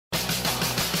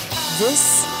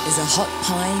This is a Hot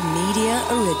Pie Media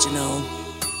original.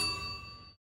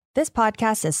 This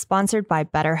podcast is sponsored by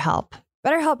BetterHelp.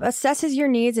 BetterHelp assesses your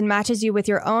needs and matches you with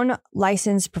your own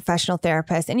licensed professional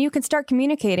therapist, and you can start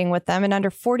communicating with them in under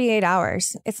 48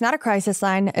 hours. It's not a crisis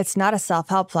line. It's not a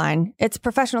self-help line. It's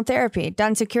professional therapy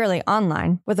done securely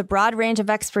online. With a broad range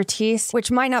of expertise, which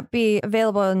might not be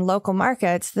available in local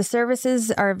markets, the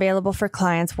services are available for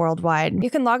clients worldwide.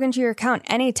 You can log into your account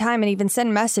anytime and even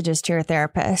send messages to your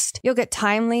therapist. You'll get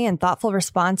timely and thoughtful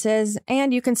responses,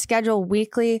 and you can schedule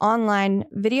weekly online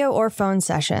video or phone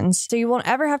sessions, so you won't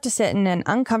ever have to sit in an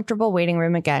uncomfortable waiting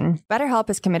room again. BetterHelp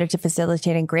is committed to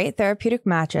facilitating great therapeutic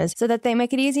matches so that they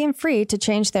make it easy and free to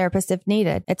change therapists if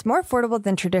needed. It's more affordable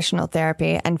than traditional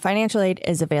therapy, and financial aid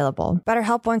is available.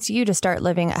 BetterHelp wants you to start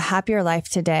living a happier life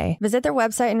today. Visit their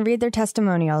website and read their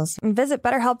testimonials. And visit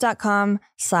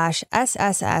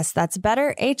BetterHelp.com/SSS. That's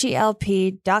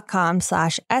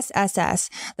BetterHelp.com/SSS,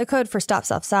 the code for Stop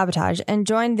Self-Sabotage, and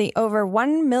join the over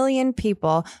 1 million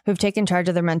people who've taken charge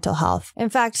of their mental health. In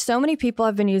fact, so many people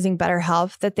have been using BetterHelp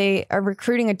that they are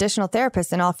recruiting additional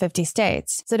therapists in all 50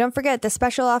 states. So don't forget, the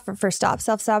special offer for Stop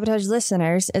Self-Sabotage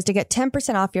listeners is to get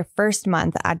 10% off your first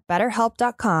month at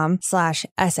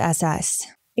BetterHelp.com/SSS.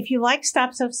 If you like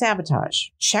Stop Self-Sabotage,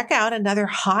 check out another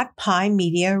Hot Pie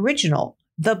Media original,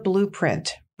 The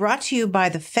Blueprint, brought to you by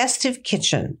The Festive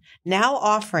Kitchen, now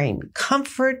offering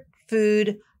comfort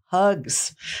food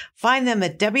hugs. Find them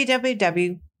at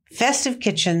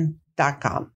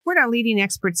www.festivekitchen.com. We're in our leading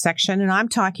expert section, and I'm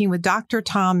talking with Dr.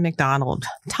 Tom McDonald.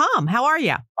 Tom, how are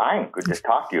you? Fine. Good to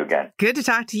talk to you again. Good to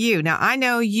talk to you. Now, I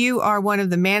know you are one of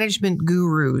the management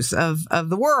gurus of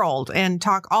the world and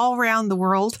talk all around the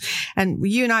world. And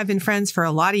you and I have been friends for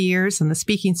a lot of years on the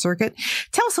speaking circuit.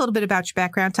 Tell us a little bit about your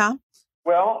background, Tom.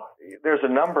 Well, there's a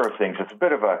number of things. It's a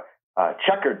bit of a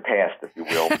checkered past, if you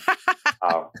will.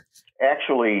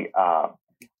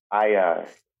 I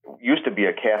used to be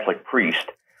a Catholic priest,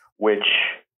 which,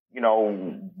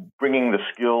 bringing the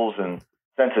skills and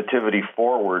sensitivity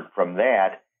forward from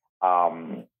that,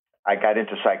 I got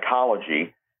into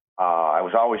psychology. I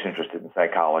was always interested in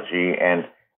psychology and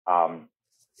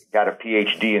got a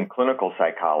PhD in clinical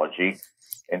psychology.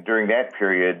 And during that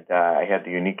period, I had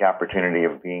the unique opportunity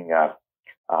of being the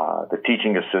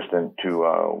teaching assistant to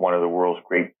one of the world's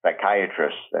great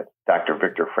psychiatrists, Dr.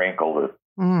 Viktor Frankl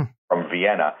from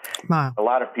Vienna. Wow. A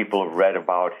lot of people have read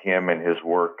about him and his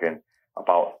work and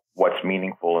about what's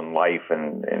meaningful in life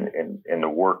and the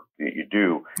work that you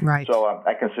do. Right. So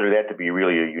I consider that to be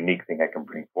really a unique thing I can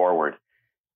bring forward.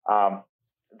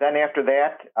 Then after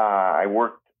that, I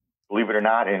worked, believe it or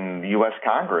not, in the U.S.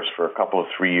 Congress for a couple of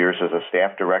 3 years as a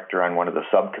staff director on one of the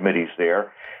subcommittees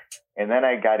there. And then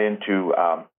I got into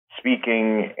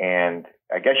speaking, and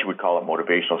I guess you would call it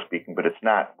motivational speaking, but it's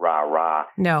not rah-rah.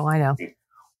 No, I know.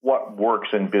 What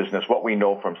works in business, what we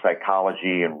know from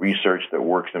psychology and research that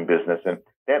works in business. And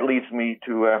that leads me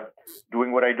to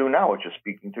doing what I do now, which is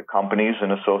speaking to companies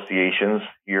and associations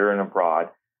here and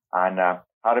abroad on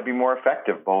how to be more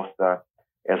effective, both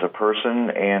as a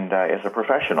person and as a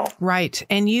professional. Right.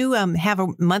 And you have a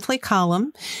monthly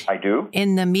column. I do.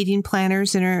 In the Meeting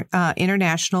Planners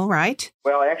International, right?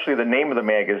 Well, actually, the name of the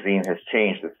magazine has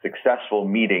changed. It's Successful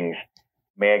Meetings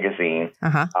Magazine.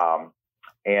 Uh-huh.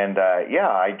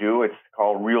 I do. It's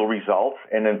called Real Results.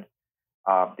 And then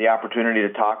the opportunity to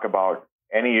talk about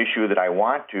any issue that I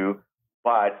want to,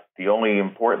 but the only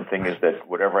important thing is that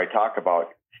whatever I talk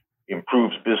about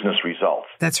improves business results.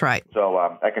 That's right. So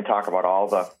I can talk about all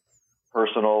the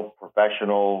personal,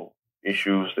 professional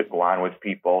issues that go on with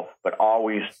people, but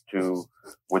always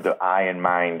with the eye in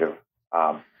mind of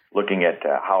looking at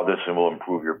how this will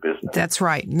improve your business. That's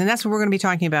right. And that's what we're going to be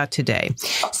talking about today.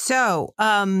 So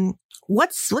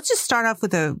let's just start off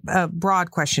with a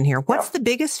broad question here. What's the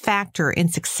biggest factor in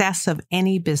success of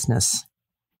any business?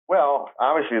 Well,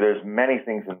 obviously there's many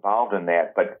things involved in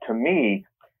that, but to me,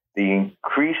 the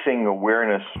increasing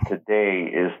awareness today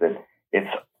is that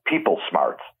it's people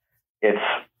smarts. It's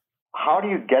how do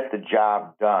you get the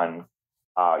job done?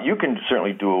 You can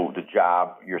certainly do the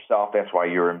job yourself. That's why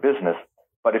you're in business.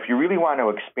 But if you really want to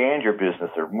expand your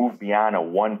business or move beyond a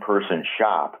one-person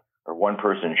shop or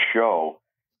one-person show,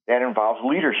 that involves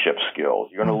leadership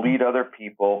skills. You're going to lead other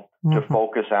people to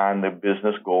focus on the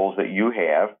business goals that you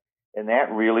have. And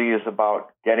that really is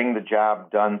about getting the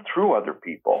job done through other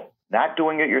people, not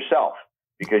doing it yourself,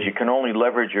 because you can only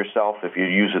leverage yourself if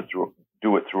you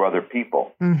do it through other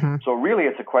people. Mm-hmm. So really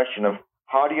it's a question of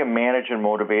how do you manage and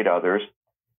motivate others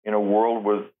in a world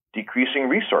with decreasing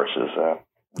resources?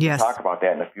 We'll talk about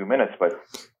that in a few minutes, but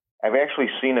I've actually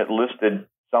seen it listed.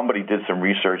 Somebody did some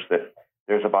research that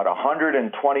there's about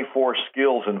 124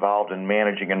 skills involved in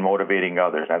managing and motivating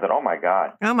others. And I thought, oh, my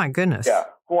God. Oh, my goodness. Yeah,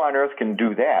 who on earth can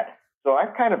do that? So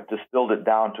I've kind of distilled it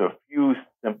down to a few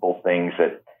simple things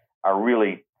that are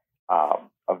really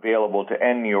available to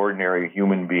any ordinary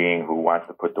human being who wants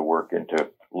to put the work into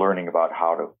learning about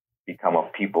how to become a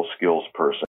people skills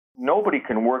person. Nobody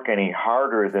can work any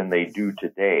harder than they do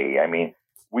today. I mean,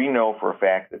 we know for a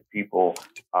fact that people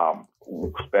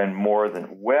spend more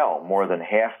than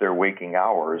half their waking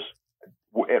hours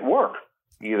at work,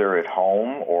 either at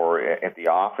home or at the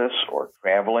office or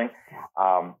traveling.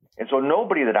 And so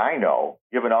nobody that I know,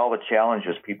 given all the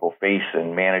challenges people face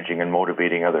in managing and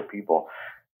motivating other people,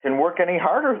 can work any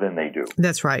harder than they do.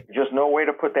 That's right. There's just no way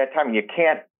to put that time. You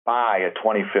can't buy a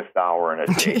 25th hour in a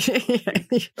day,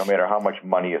 no matter how much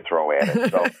money you throw at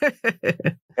it. So,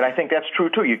 and I think that's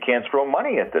true, too. You can't throw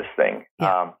money at this thing.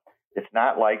 Yeah. It's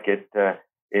not like it's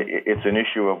an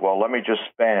issue of, well, let me just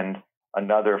spend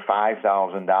another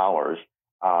 $5,000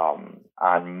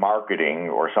 on marketing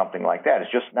or something like that.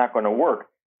 It's just not going to work.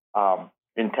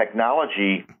 And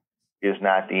technology is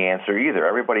not the answer either.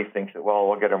 Everybody thinks that, well,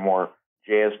 we'll get a more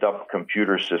jazzed up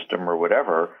computer system or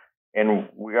whatever. And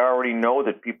we already know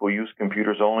that people use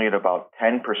computers only at about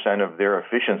 10% of their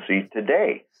efficiency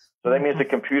today. So that means the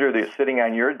computer that's sitting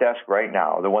on your desk right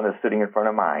now, the one that's sitting in front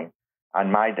of mine,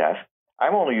 on my desk,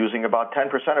 I'm only using about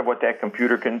 10% of what that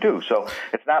computer can do. So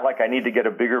it's not like I need to get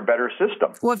a bigger, better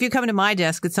system. Well, if you come to my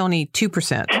desk, it's only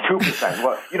 2%. 2%.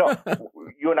 Well,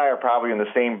 you and I are probably in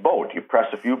the same boat. You press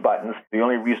a few buttons. The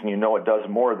only reason you know it does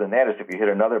more than that is if you hit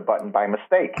another button by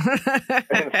mistake. And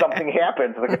then something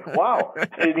happens. Like, wow,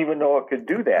 I didn't even know it could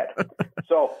do that.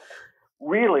 So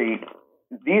really,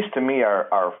 these to me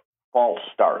are false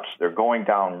starts. They're going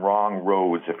down wrong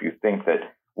roads if you think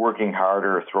that working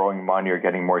harder or throwing money or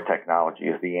getting more technology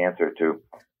is the answer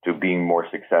to being more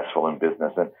successful in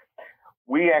business. And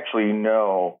we actually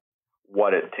know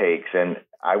what it takes. And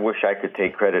I wish I could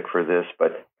take credit for this,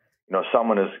 but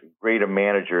someone as great a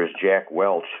manager as Jack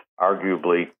Welch,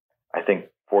 arguably, I think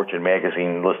Fortune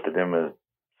magazine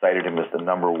cited him as the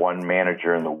number one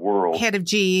manager in the world. Head of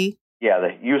GE. Yeah,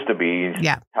 they used to be. He's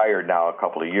retired now a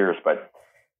couple of years, but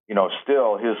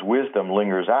still his wisdom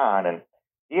lingers on. And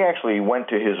he actually went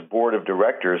to his board of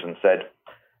directors and said,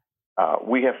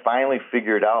 we have finally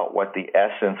figured out what the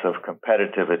essence of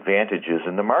competitive advantage is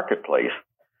in the marketplace.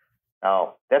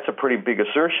 Now, that's a pretty big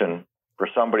assertion for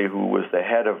somebody who was the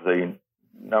head of the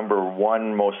number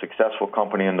one most successful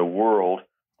company in the world,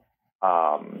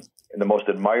 and the most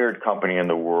admired company in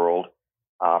the world.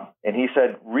 And he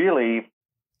said, really,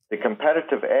 the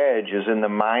competitive edge is in the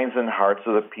minds and hearts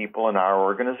of the people in our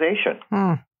organization.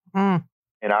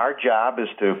 And our job is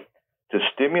to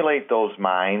stimulate those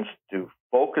minds, to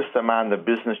focus them on the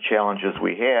business challenges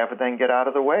we have, and then get out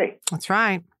of the way. That's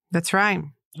right.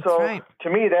 To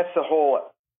me, that's the whole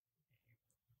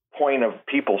point of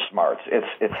people smarts.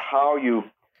 It's how you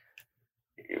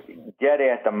get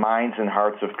at the minds and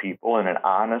hearts of people in an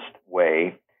honest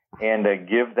way and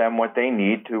give them what they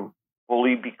need to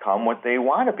fully become what they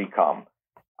want to become.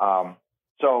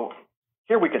 So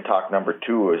here we can talk number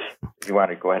two. If you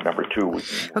want to go ahead, number two.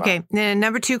 Okay. And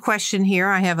number two question here.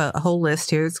 I have a whole list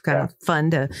here. It's kind of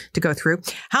fun to go through.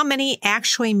 How many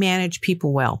actually manage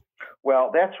people well?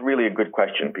 Well, that's really a good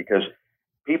question, because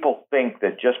people think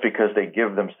that just because they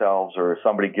give themselves or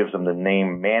somebody gives them the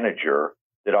name manager,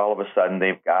 that all of a sudden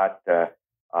they've got a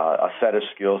set of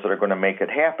skills that are going to make it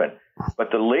happen.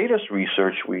 But the latest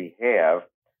research we have,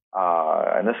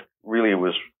 and this really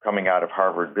was coming out of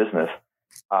Harvard Business,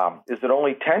 is that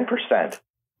only 10%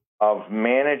 of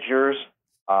managers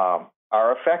are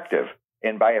effective.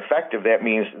 And by effective, that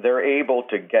means they're able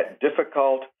to get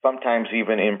difficult, sometimes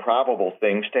even improbable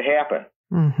things to happen.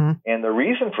 Mm-hmm. And the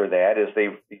reason for that is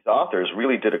these authors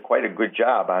really did quite a good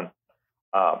job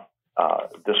on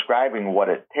describing what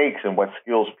it takes and what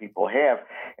skills people have.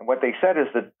 And what they said is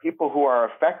that people who are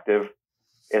effective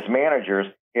as managers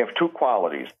have two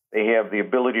qualities. They have the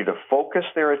ability to focus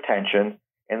their attention,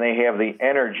 and they have the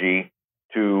energy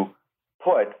to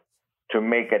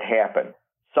make it happen.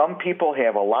 Some people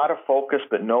have a lot of focus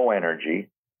but no energy.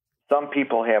 Some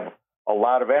people have a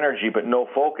lot of energy but no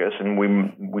focus, and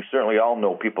we certainly all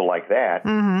know people like that.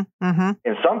 Mm-hmm. Mm-hmm.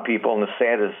 And some people, and the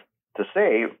sad is to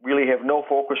say, really have no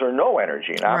focus or no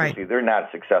energy. And obviously they're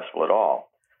not successful at all.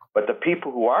 But the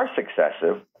people who are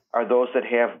successful are those that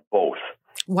have both.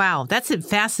 Wow, that's a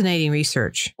fascinating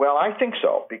research. Well, I think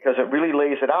so, because it really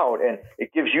lays it out, and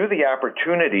it gives you the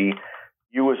opportunity,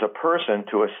 you as a person,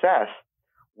 to assess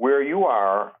where you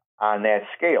are on that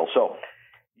scale. So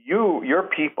your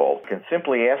people can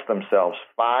simply ask themselves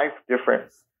 5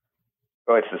 different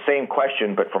So it's the same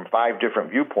question, but from 5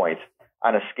 different viewpoints.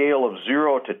 On a scale of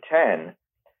 0 to 10,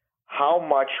 how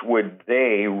much would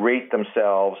they rate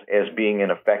themselves as being an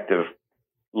effective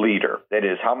leader? That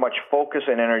is, how much focus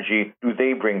and energy do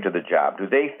they bring to the job? Do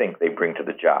they think they bring to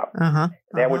the job?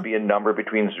 That would be a number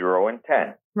between 0 and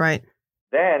 10. Right.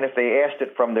 Then if they asked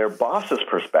it from their boss's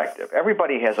perspective,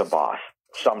 everybody has a boss,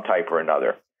 some type or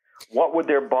another. What would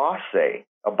their boss say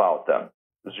about them?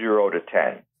 0 to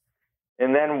 10.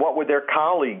 And then what would their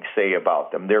colleagues say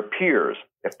about them, their peers?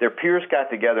 If their peers got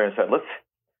together and said,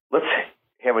 let's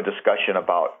have a discussion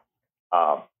about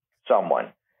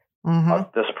someone,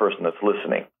 this person that's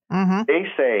listening. They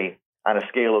say on a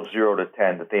scale of 0 to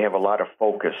 10 that they have a lot of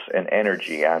focus and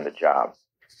energy on the job.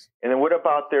 And then what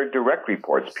about their direct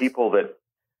reports, people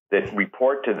that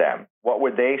report to them? What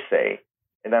would they say?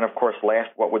 And then, of course, last,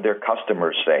 what would their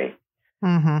customers say?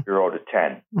 0 to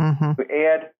 10. To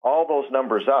add all those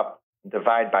numbers up,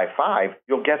 divide by 5,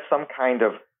 you'll get some kind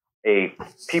of a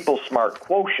people smart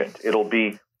quotient. It'll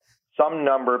be some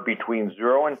number between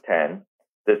 0 and 10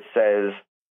 that says,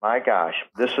 my gosh,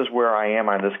 this is where I am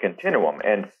on this continuum.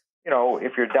 And,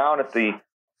 if you're down at the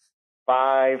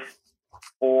 5,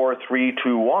 4, 3,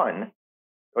 2, 1,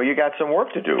 well, you got some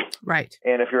work to do. Right.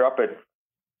 And if you're up at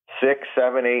 6,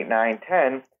 7, 8, 9,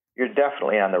 10, you're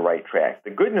definitely on the right track. The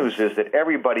good news is that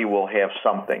everybody will have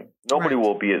something. Nobody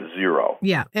will be at 0.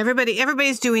 Yeah.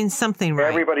 Everybody's doing something right.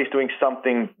 Everybody's doing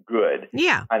something good.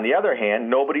 Yeah. On the other hand,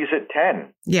 nobody's at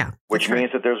 10. Yeah. Which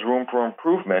means that there's room for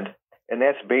improvement. And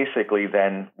that's basically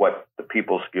then what the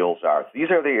people skills are.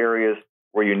 These are the areas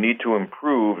where you need to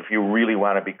improve if you really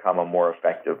want to become a more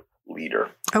effective leader.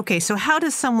 Okay, so how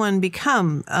does someone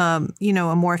become, a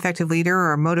more effective leader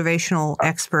or a motivational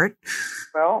expert?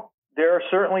 Well, there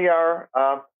certainly are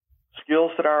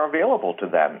skills that are available to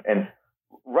them. And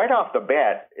right off the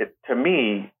bat, to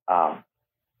me,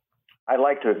 I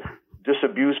like to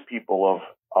disabuse people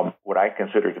of what I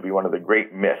consider to be one of the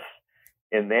great myths,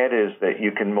 and that is that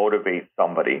you can motivate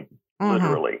somebody,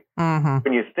 literally.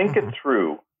 When you think it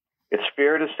through, it's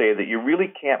fair to say that you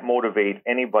really can't motivate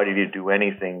anybody to do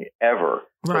anything ever.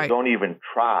 Right. So don't even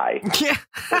try to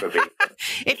motivate them.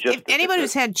 If anybody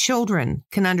who's had children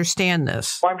can understand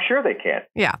this. Well, I'm sure they can.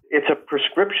 Yeah. It's a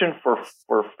prescription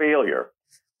for failure.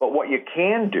 But what you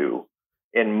can do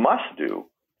and must do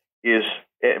is,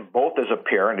 both as a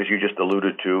parent, as you just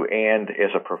alluded to, and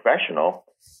as a professional,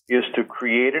 is to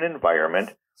create an environment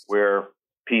where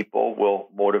people will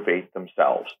motivate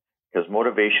themselves. Because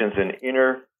motivation's an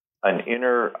inner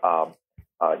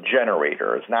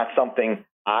generator. It's not something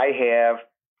I have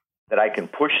that I can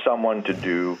push someone to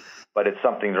do, but it's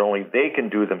something that only they can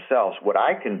do themselves. What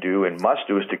I can do and must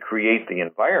do is to create the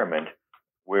environment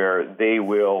where they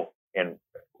will and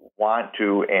want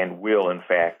to and will, in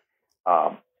fact,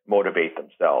 motivate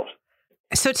themselves.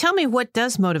 So tell me, what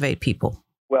does motivate people?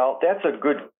 Well, that's a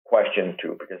good question,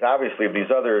 too, because obviously if these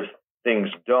other things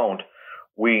don't,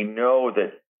 we know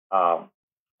that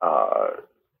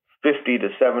 50 to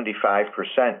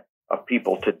 75% of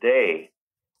people today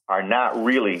are not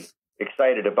really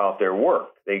excited about their work.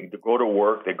 They go to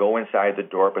work, they go inside the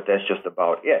door, but that's just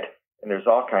about it. And there's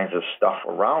all kinds of stuff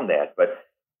around that. But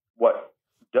what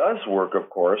does work, of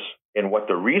course, and what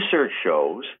the research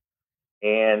shows,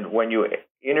 and when you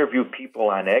interview people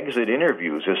on exit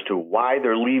interviews as to why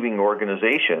they're leaving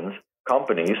organizations,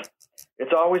 companies,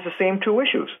 it's always the same 2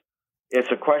 issues.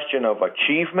 It's a question of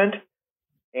achievement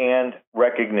and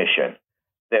recognition.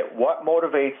 That what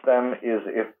motivates them is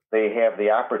if they have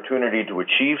the opportunity to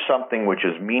achieve something which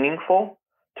is meaningful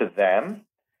to them,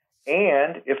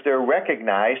 and if they're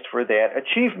recognized for that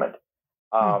achievement.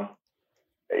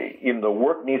 The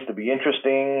work needs to be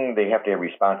interesting. They have to have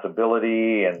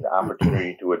responsibility and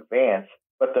opportunity to advance.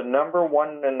 But the number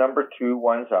 1 and number 2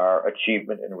 ones are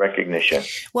achievement and recognition.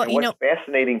 Well, and what's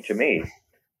fascinating to me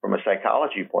from a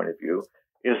psychology point of view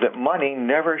is that money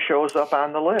never shows up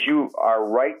on the list. You are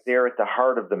right there at the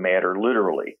heart of the matter,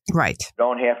 literally. Right. You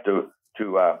don't have to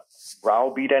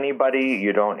browbeat anybody.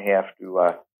 You don't have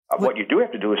to. What you do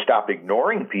have to do is stop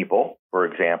ignoring people. For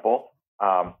example,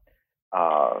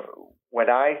 when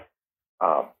I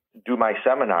do my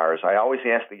seminars, I always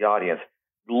ask the audience,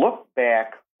 look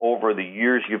back over the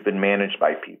years you've been managed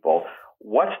by people.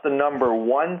 What's the number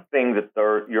 1 thing that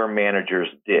your managers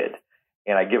did?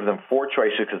 And I give them 4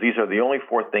 choices because these are the only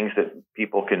 4 things that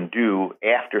people can do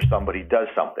after somebody does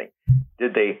something.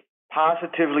 Did they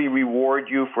positively reward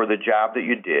you for the job that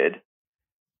you did?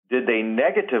 Did they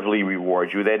negatively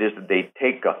reward you? That is, did they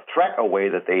take a threat away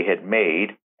that they had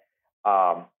made?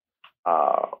 Or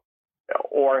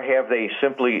have they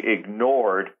simply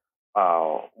ignored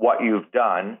what you've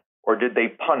done? Or did they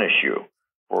punish you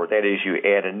for. That is, you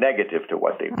add a negative to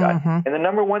what they've done. Mm-hmm. And the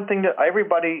number one thing that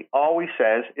everybody always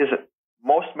says is that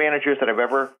most managers that I've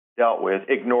ever dealt with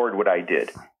ignored what I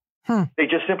did. They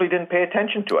just simply didn't pay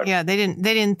attention to it. Yeah, they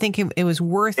didn't think it was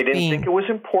worth They didn't think it was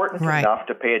important enough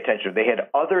to pay attention. They had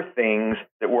other things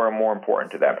that were more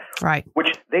important to them, right?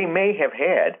 Which they may have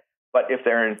had, but if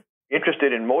they're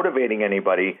interested in motivating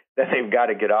anybody, then they've got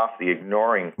to get off the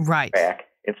ignoring back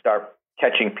and start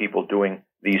catching people doing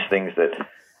these things that,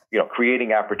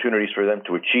 creating opportunities for them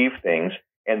to achieve things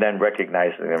and then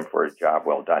recognizing them for a job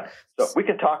well done. So we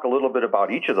can talk a little bit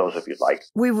about each of those if you'd like.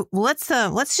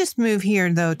 Let's just move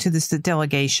here though to the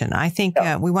delegation. I think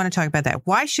we want to talk about that.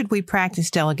 Why should we practice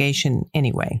delegation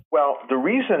anyway? Well, the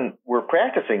reason we're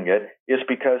practicing it is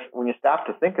because when you stop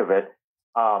to think of it,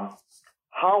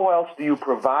 how else do you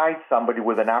provide somebody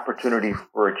with an opportunity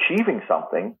for achieving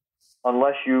something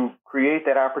unless you create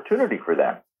that opportunity for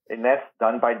them? And that's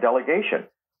done by delegation.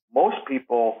 Most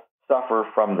people suffer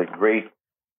from the great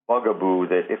bugaboo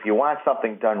that if you want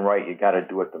something done right, you got to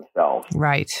do it themselves.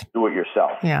 Right. Do it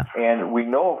yourself. Yeah. And we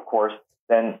know, of course,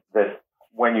 then that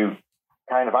when you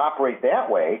kind of operate that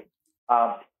way,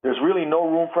 there's really no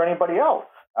room for anybody else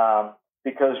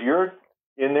because you're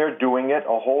in there doing it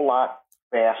a whole lot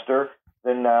faster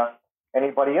than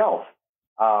anybody else.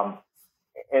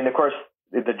 And of course,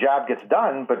 the job gets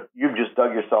done, but you've just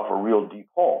dug yourself a real deep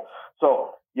hole.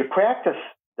 So you practice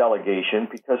delegation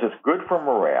because it's good for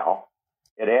morale.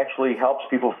 It actually helps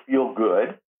people feel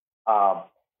good.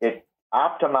 It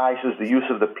optimizes the use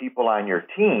of the people on your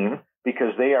team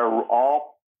because they are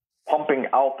all pumping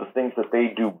out the things that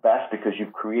they do best because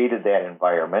you've created that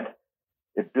environment.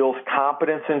 It builds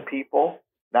confidence in people,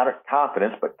 not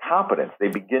confidence, but competence. They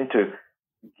begin to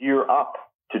gear up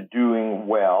to doing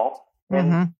well.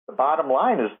 And the bottom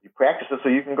line is you practice it so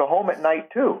you can go home at night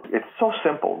too. It's so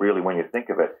simple, really, when you think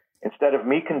of it. Instead of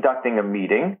me conducting a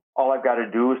meeting, all I've got to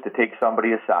do is to take somebody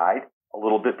aside a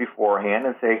little bit beforehand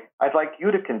and say, I'd like you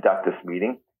to conduct this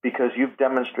meeting because you've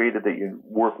demonstrated that you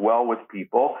work well with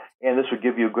people, and this would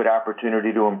give you a good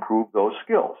opportunity to improve those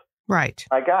skills. Right.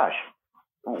 My gosh,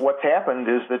 what's happened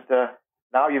is that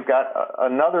now you've got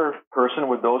another person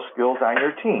with those skills on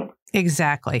your team.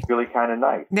 Exactly. It's really kind of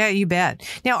nice. Yeah, you bet.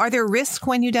 Now, are there risks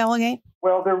when you delegate?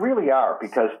 Well, there really are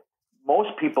because most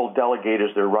people delegate as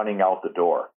they're running out the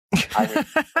door. I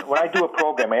mean, when I do a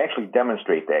program, I actually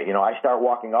demonstrate that. I start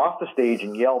walking off the stage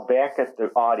and yell back at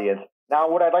the audience. Now,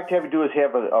 what I'd like to have you do is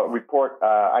have a report.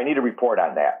 I need a report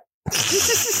on that.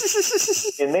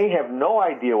 And they have no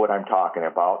idea what I'm talking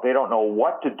about. They don't know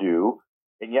what to do.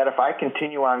 And yet, if I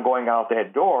continue on going out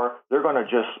that door, they're going to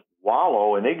just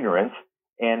wallow in ignorance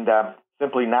and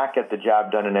simply not get the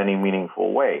job done in any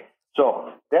meaningful way.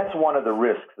 So that's one of the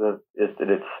risks, is that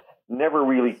it's never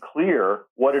really clear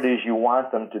what it is you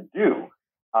want them to do.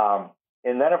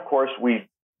 And then, of course, we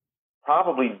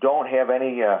probably don't have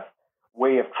any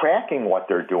way of tracking what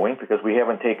they're doing because we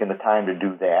haven't taken the time to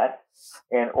do that.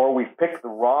 Or we've picked the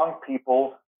wrong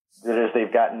people, that is,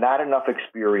 they've got not enough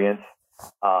experience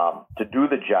to do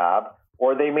the job,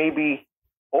 or they may be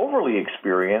overly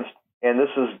experienced, and this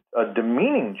is a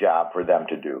demeaning job for them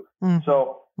to do.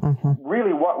 So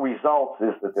really what results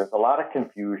is that there's a lot of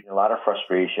confusion, a lot of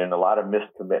frustration, a lot of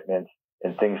missed commitments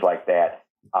and things like that.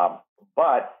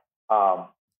 But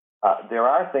there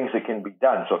are things that can be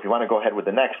done. So if you want to go ahead with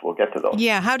the next, we'll get to those.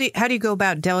 Yeah. How do you go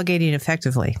about delegating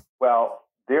effectively? Well,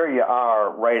 there you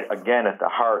are right again at the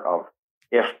heart of,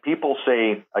 if people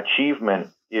say achievement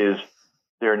is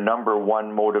their number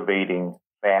one motivating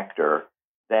factor,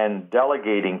 then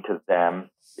delegating to them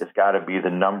has got to be the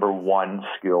number one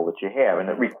skill that you have. And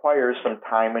it requires some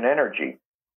time and energy.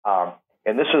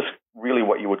 And this is really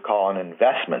what you would call an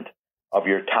investment of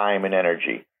your time and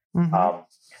energy.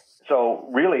 So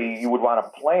really, you would want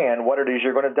to plan what it is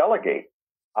you're going to delegate.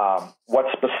 What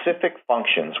specific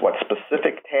functions, what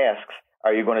specific tasks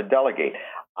are you going to delegate?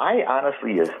 I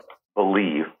honestly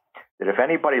believe that if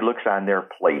anybody looks on their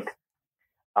plate,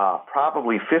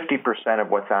 probably 50% of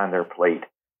what's on their plate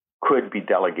could be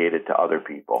delegated to other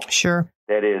people. Sure.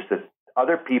 That is, that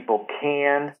other people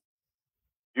can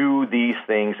do these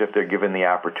things if they're given the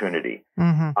opportunity.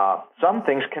 Some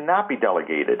things cannot be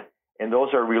delegated, and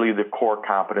those are really the core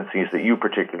competencies that you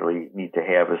particularly need to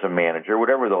have as a manager,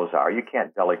 whatever those are. You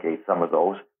can't delegate some of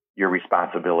those, your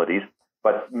responsibilities,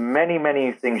 but many,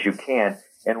 many things you can.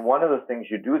 And one of the things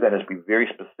you do then is be very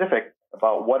specific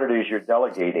about what it is you're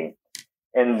delegating.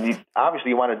 And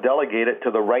obviously, you want to delegate it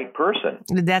to the right person.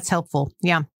 That's helpful.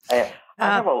 Yeah. I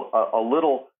have a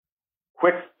little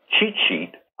quick cheat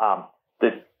sheet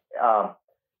that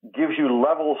gives you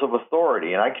levels of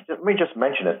authority. And let me just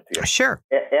mention it to you. Sure.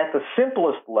 At the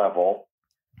simplest level,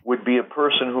 would be a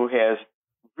person who has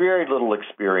very little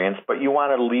experience, but you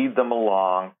want to lead them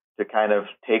along to kind of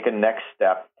take a next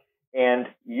step. And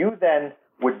you then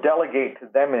would delegate to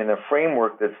them in a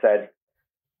framework that said,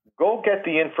 go get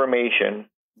the information,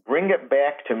 bring it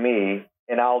back to me,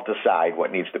 and I'll decide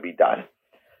what needs to be done.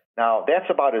 Now, that's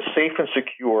about as safe and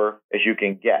secure as you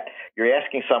can get. You're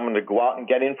asking someone to go out and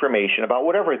get information about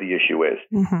whatever the issue is.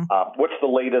 Mm-hmm. What's the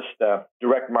latest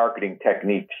direct marketing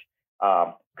techniques?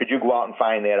 Could you go out and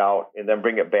find that out and then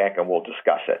bring it back and we'll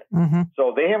discuss it? Mm-hmm.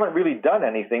 So they haven't really done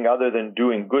anything other than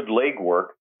doing good legwork,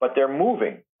 but they're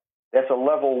moving. That's a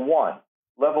level 1.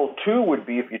 Level 2 would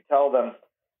be if you tell them,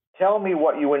 tell me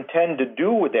what you intend to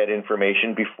do with that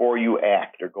information before you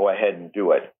act or go ahead and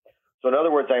do it. So in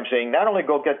other words, I'm saying not only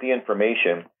go get the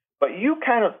information, but you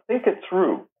kind of think it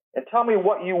through and tell me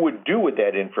what you would do with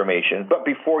that information. But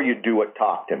before you do it,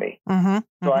 talk to me. Mm-hmm.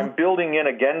 So I'm building in,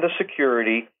 again, the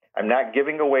security. I'm not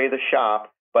giving away the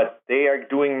shop, but they are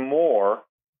doing more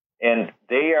and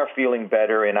they are feeling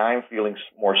better and I'm feeling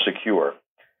more secure.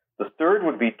 The third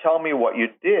would be tell me what you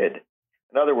did.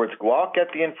 In other words, go out, get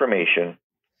the information,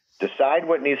 decide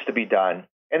what needs to be done,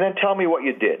 and then tell me what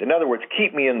you did. In other words,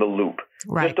 keep me in the loop.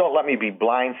 Right. Just don't let me be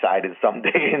blindsided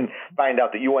someday and find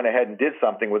out that you went ahead and did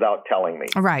something without telling me.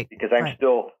 Right. Because I'm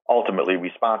still ultimately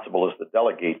responsible as the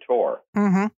delegator.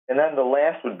 Mm-hmm. And then the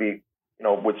last would be,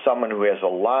 with someone who has a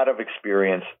lot of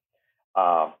experience,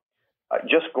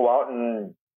 just go out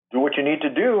and do what you need to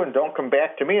do and don't come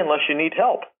back to me unless you need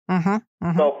help. Mm-hmm.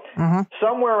 Mm-hmm. So mm-hmm.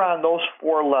 somewhere on those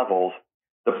 4 levels,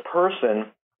 the person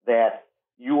that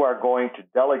you are going to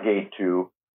delegate to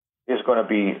is going to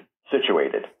be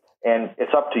situated. And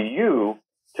it's up to you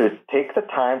to take the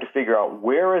time to figure out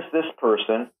where is this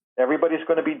person. Everybody's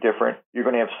going to be different. You're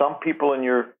going to have some people in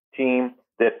your team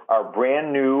that are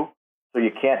brand new, so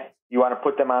you want to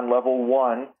put them on level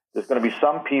 1. There's going to be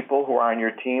some people who are on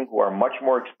your team who are much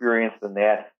more experienced than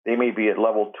that. They may be at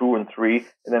level 2 and 3.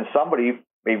 And then somebody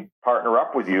may partner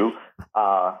up with you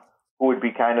who would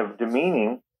be kind of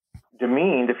demeaned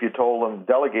if you told them,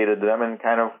 delegated to them, and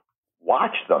kind of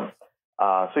watched them.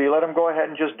 So you let them go ahead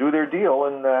and just do their deal,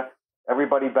 and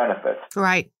everybody benefits.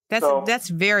 Right. That's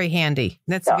very handy.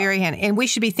 That's very handy. And we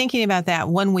should be thinking about that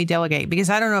when we delegate, because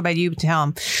I don't know about you,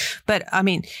 Tom, but I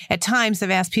mean, at times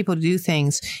I've asked people to do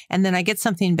things and then I get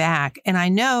something back and I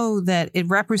know that it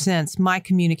represents my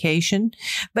communication,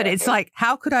 but it's like,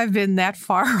 how could I have been that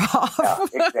far off?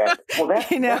 Yeah, exactly. Well, that's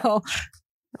the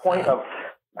point of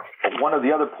one of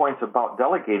the other points about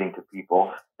delegating to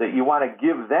people, that you want to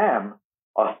give them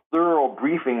a thorough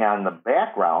briefing on the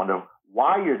background of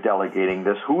why you're delegating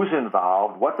this, who's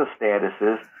involved, what the status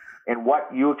is, and what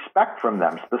you expect from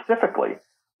them specifically.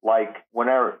 Like when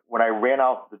I ran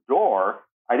out the door,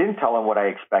 I didn't tell them what I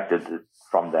expected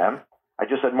from them. I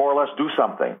just said, more or less, do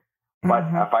something. But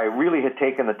if I really had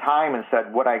taken the time and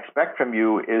said, what I expect from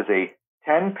you is a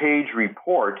 10-page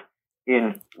report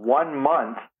in 1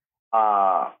 month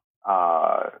that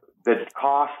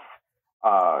costs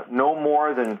no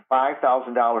more than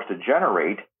 $5,000 to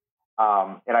generate,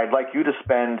 and I'd like you to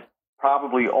spend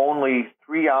probably only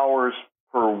 3 hours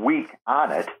per week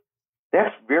on it,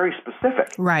 that's very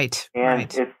specific. Right. And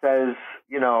it says,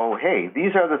 hey,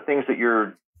 these are the things that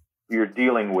you're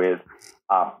dealing with.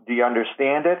 Do you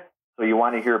understand it? So you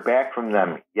want to hear back from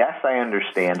them. Yes, I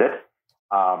understand it.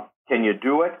 Can you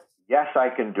do it? Yes, I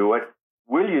can do it.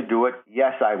 Will you do it?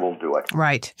 Yes, I will do it.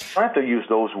 Right. You don't have to use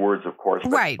those words, of course.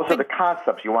 But right. Those are the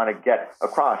concepts you want to get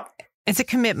across. It's a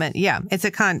commitment. Yeah. It's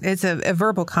a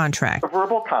verbal contract. A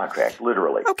verbal contract,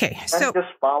 literally. Okay. And so just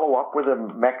follow up with a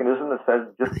mechanism that says,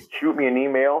 just shoot me an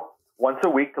email once a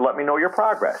week to let me know your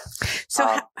progress.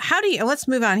 So how do you, let's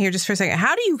move on here just for a second.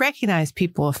 How do you recognize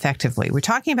people effectively? We're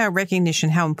talking about recognition,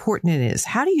 how important it is.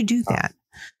 How do you do that?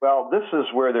 Well, this is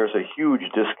where there's a huge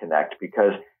disconnect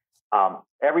because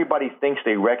everybody thinks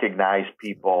they recognize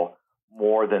people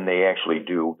more than they actually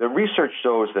do. The research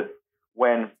shows that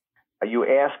when you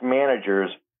ask managers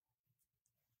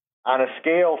on a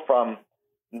scale from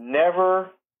never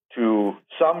to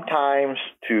sometimes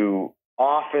to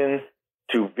often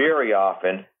to very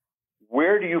often,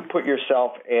 where do you put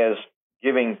yourself as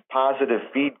giving positive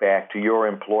feedback to your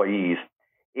employees?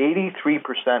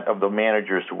 83% of the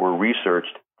managers who were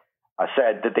researched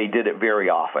said that they did it very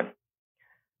often.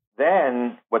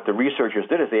 Then what the researchers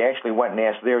did is they actually went and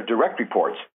asked their direct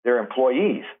reports, their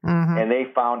employees, and they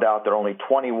found out that only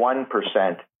 21%,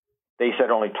 they said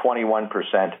only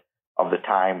 21% of the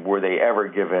time were they ever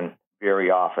given very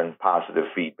often positive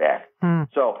feedback.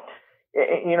 So,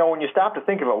 when you stop to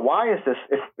think about why is this,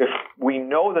 if we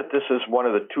know that this is one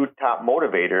of the 2 top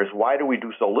motivators, why do we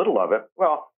do so little of it?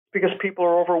 Well, because people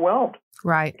are overwhelmed.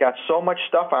 Right. Got so much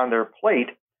stuff on their plate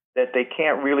that they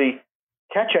can't really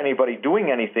catch anybody doing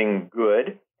anything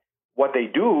good. What they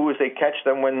do is they catch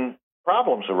them when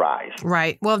problems arise.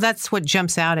 Right. Well, that's what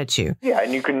jumps out at you. Yeah,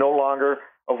 and you can no longer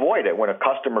avoid it. When a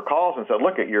customer calls and says,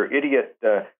 look at your idiot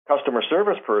customer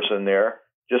service person there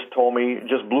just blew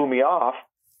me off,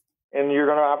 and you're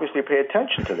going to obviously pay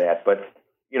attention to that. But,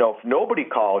 if nobody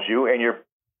calls you and your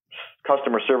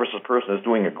customer services person is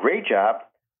doing a great job,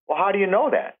 well, how do you know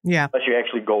that? Yeah. Unless you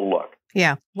actually go look.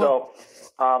 Yeah. Well,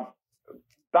 so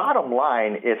bottom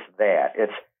line, it's that.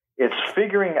 It's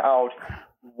figuring out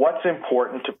what's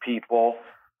important to people.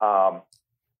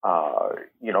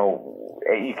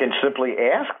 You can simply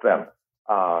ask them,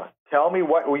 tell me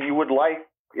what you would like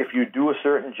if you do a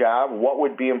certain job, what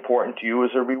would be important to you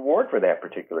as a reward for that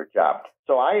particular job.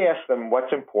 So I ask them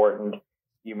what's important.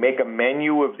 You make a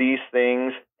menu of these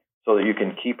things so that you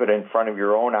can keep it in front of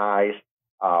your own eyes.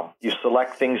 You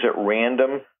select things at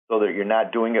random so that you're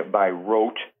not doing it by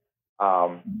rote.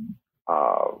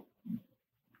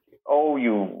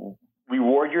 You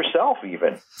reward yourself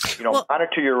even.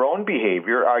 Monitor your own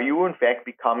behavior. Are you, in fact,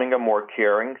 becoming a more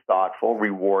caring, thoughtful,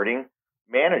 rewarding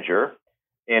manager?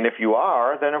 And if you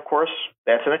are, then, of course,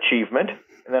 that's an achievement.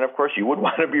 And then, of course, you would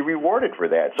want to be rewarded for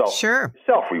that. So sure.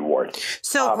 Self-reward.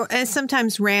 So and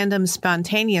sometimes random,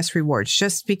 spontaneous rewards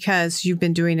just because you've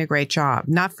been doing a great job,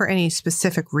 not for any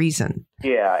specific reason.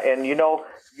 Yeah. And,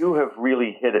 you have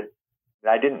really hit it.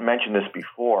 I didn't mention this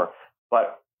before,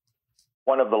 but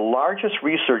one of the largest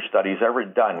research studies ever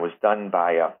done was done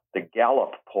by the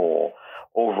Gallup poll.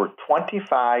 Over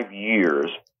 25 years,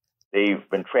 they've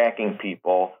been tracking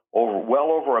people,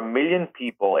 well over 1 million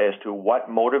people, as to what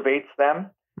motivates them.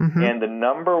 Mm-hmm. And the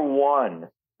number one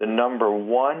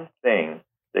thing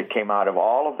that came out of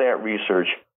all of that research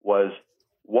was,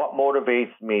 what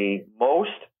motivates me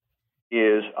most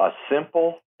is a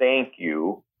simple thank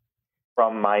you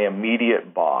from my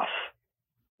immediate boss.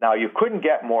 Now, you couldn't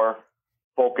get more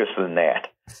focused than that.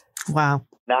 Wow.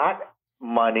 Not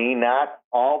money, not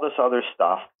all this other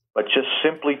stuff, but just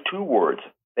simply 2 words.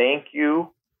 Thank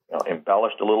you,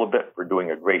 embellished a little bit for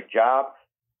doing a great job,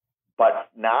 but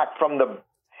not from the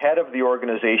head of the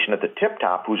organization at the tip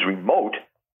top who's remote,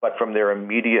 but from their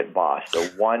immediate boss,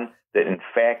 the one that in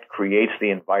fact creates the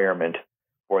environment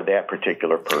for that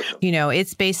particular person.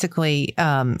 It's basically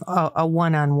a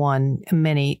one-on-one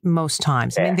most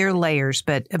times. I mean, there are layers,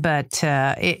 but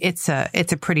it's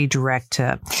a pretty direct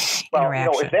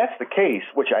interaction. If that's the case,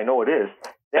 which I know it is,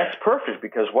 that's perfect,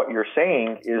 because what you're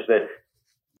saying is that,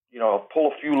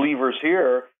 pull a few levers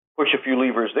here, push a few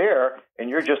levers there, and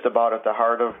you're just about at the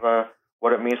heart of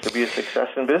what it means to be a success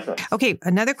in business. Okay,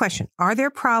 another question. Are there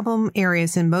problem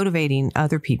areas in motivating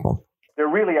other people? There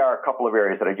really are a couple of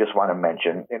areas that I just want to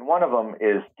mention. And one of them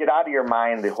is, get out of your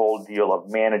mind the whole deal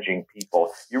of managing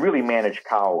people. You really manage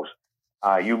cows.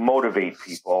 You motivate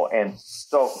people. And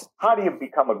so how do you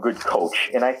become a good coach?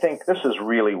 And I think this is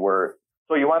really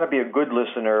so you want to be a good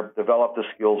listener, develop the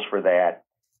skills for that.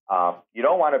 You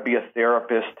don't want to be a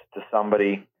therapist to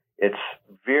somebody. It's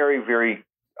very, very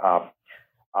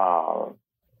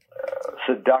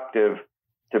seductive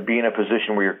to be in a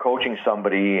position where you're coaching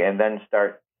somebody and then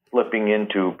start slipping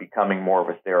into becoming more of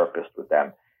a therapist with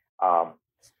them.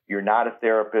 You're not a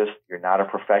therapist. You're not a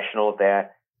professional at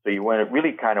that. So you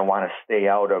really kind of want to stay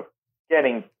out of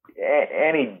getting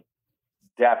any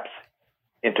depth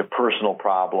into personal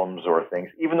problems or things,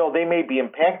 even though they may be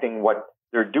impacting what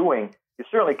they're doing. You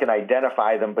certainly can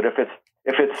identify them, but if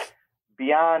it's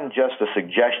beyond just a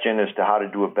suggestion as to how to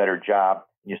do a better job,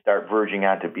 you start verging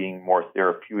on to being more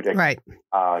therapeutic, right?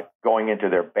 Going into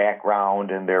their background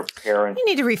and their parents. You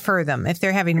need to refer them if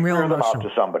they're having real emotional. Refer them out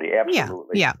to somebody,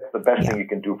 absolutely. Yeah. That's the best thing you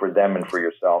can do for them and for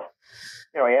yourself.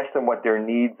 Ask them what their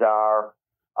needs are,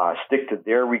 stick to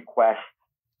their requests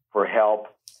for help,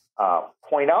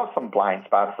 point out some blind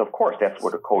spots. Of course, that's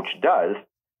what a coach does,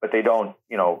 but they don't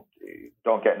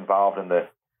get involved in the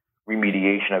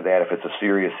remediation of that if it's a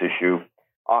serious issue.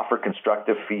 Offer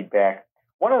constructive feedback.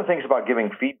 One of the things about giving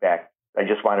feedback I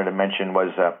just wanted to mention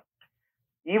was,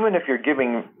 even if you're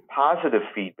giving positive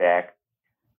feedback,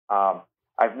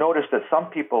 I've noticed that some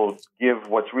people give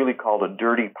what's really called a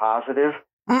dirty positive.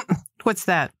 What's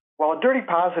that? Well, a dirty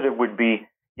positive would be,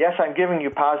 yes, I'm giving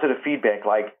you positive feedback,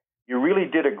 like you really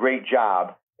did a great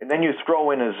job, and then you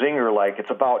throw in a zinger like it's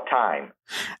about time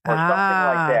or something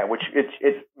like that, which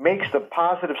it makes the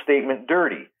positive statement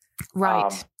dirty.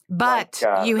 Right. But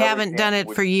you haven't done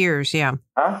it for years, yeah.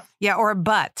 Huh? Yeah, or a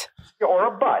but. Or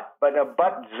a but. But a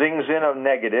but zings in a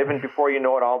negative, and before you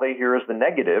know it, all they hear is the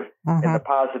negative, and the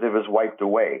positive is wiped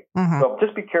away. So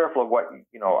just be careful of what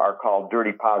are called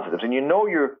dirty positives. And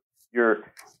you're you're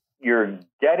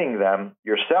getting them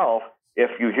yourself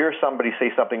if you hear somebody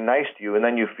say something nice to you and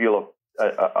then you feel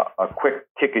a quick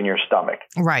kick in your stomach.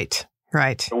 Right.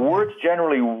 The words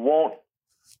generally won't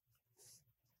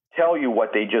tell you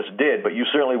what they just did, but you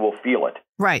certainly will feel it.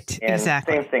 Right. And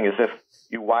exactly. Same thing as if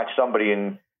you watch somebody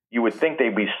and you would think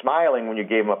they'd be smiling when you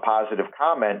gave them a positive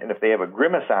comment, and if they have a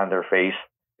grimace on their face,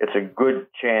 it's a good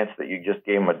chance that you just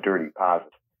gave them a dirty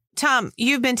positive. Tom,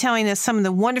 you've been telling us some of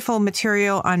the wonderful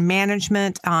material on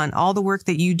management, on all the work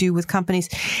that you do with companies.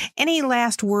 Any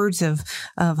last words of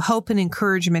hope and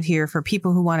encouragement here for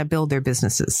people who want to build their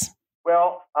businesses?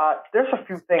 Well, there's a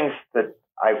few things that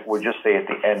I would just say at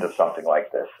the end of something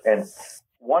like this. And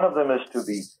one of them is to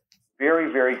be very,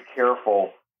 very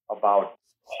careful about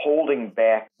holding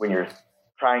back when you're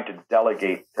trying to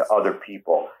delegate to other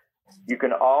people. You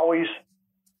can always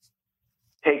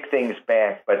take things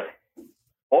back, but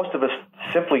most of us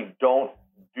simply don't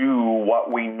do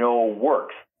what we know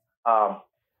works.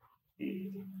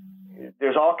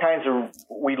 There's all kinds of,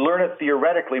 we learn it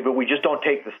theoretically, but we just don't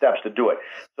take the steps to do it.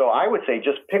 So I would say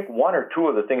just pick one or two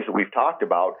of the things that we've talked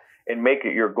about and make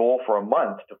it your goal for a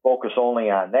month to focus only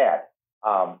on that.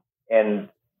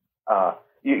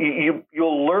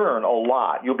 You'll learn a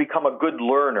lot. You'll become a good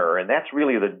learner. And that's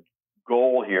really the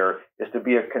goal here, is to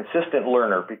be a consistent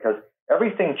learner, because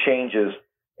everything changes.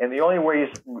 And the only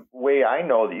way I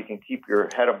know that you can keep your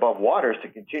head above water is to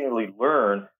continually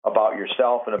learn about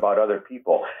yourself and about other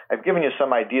people. I've given you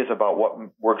some ideas about what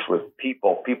works with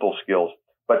people skills,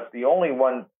 but the only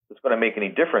one that's going to make any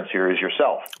difference here is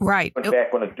yourself. Right. In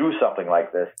fact, when to do something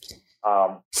like this.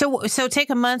 So take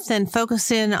a month and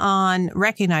focus in on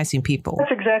recognizing people.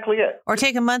 That's exactly it. Or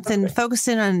take a month and focus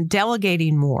in on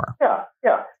delegating more. Yeah.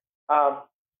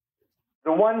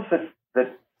 The ones that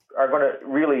are going to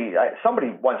really, somebody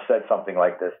once said something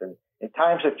like this, and in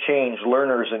times of change,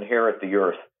 learners inherit the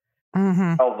earth.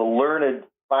 Mm-hmm. How the learned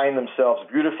find themselves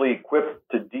beautifully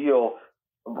equipped to deal,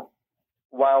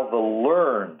 while the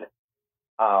learned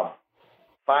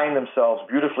find themselves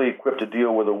beautifully equipped to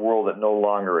deal with a world that no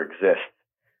longer exists.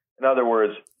 In other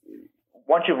words,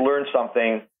 once you've learned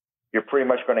something, you're pretty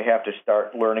much going to have to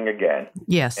start learning again.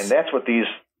 Yes. And that's what these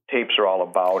tapes are all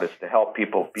about, is to help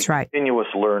people be continuous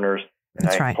learners. And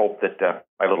I hope that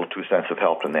my little 2 cents have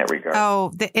helped in that regard.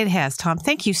 Oh, it has, Tom.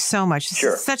 Thank you so much.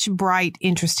 Sure. Such bright,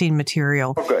 interesting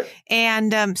material. Oh, good.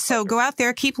 And so go out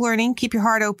there, keep learning, keep your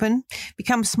heart open,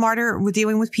 become smarter with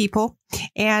dealing with people,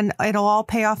 and it'll all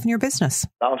pay off in your business.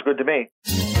 Sounds good to me.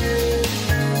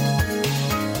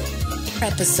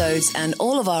 Episodes and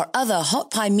all of our other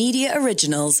Hot Pie Media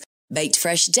originals baked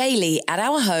fresh daily at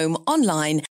our home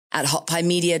online at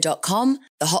hotpiemedia.com,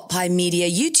 the Hot Pie Media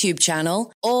YouTube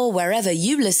channel, or wherever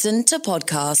you listen to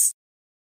podcasts.